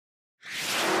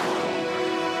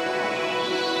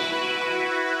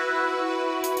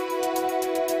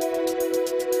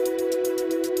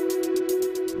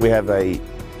We have a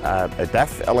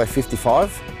DAF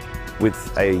LA55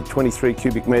 with a 23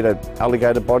 cubic metre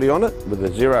Alleygator body on it with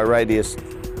a 0 radius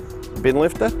bin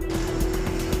lifter.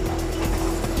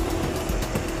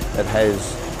 It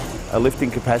has a lifting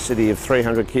capacity of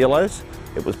 300 kilos.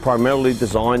 It was primarily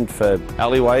designed for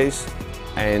alleyways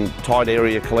and tight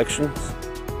area collections.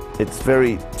 It's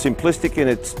very simplistic in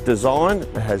its design.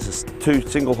 It has 2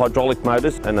 single hydraulic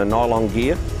motors and a nylon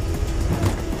gear.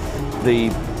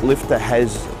 The lifter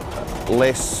has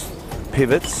less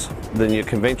pivots than your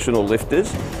conventional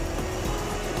lifters.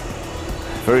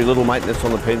 Very little maintenance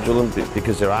on the pendulum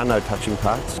because there are no touching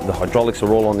parts. The hydraulics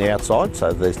are all on the outside,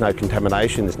 so there's no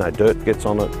contamination, there's no dirt gets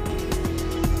on it.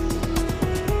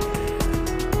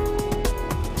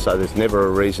 So there's never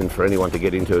a reason for anyone to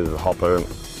get into the hopper.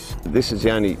 This is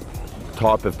the only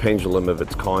type of pendulum of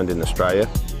its kind in Australia.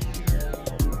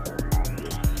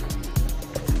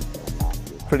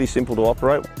 Pretty simple to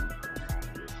operate.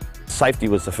 Safety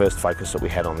was the first focus that we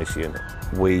had on this unit.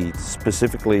 We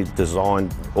specifically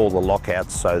designed all the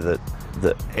lockouts so that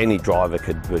any driver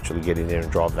could virtually get in there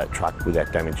and drive that truck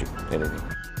without damaging anything.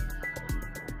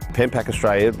 Penpack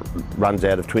Australia runs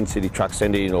out of Twin City Truck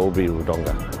Centre in Albury,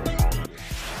 Wodonga.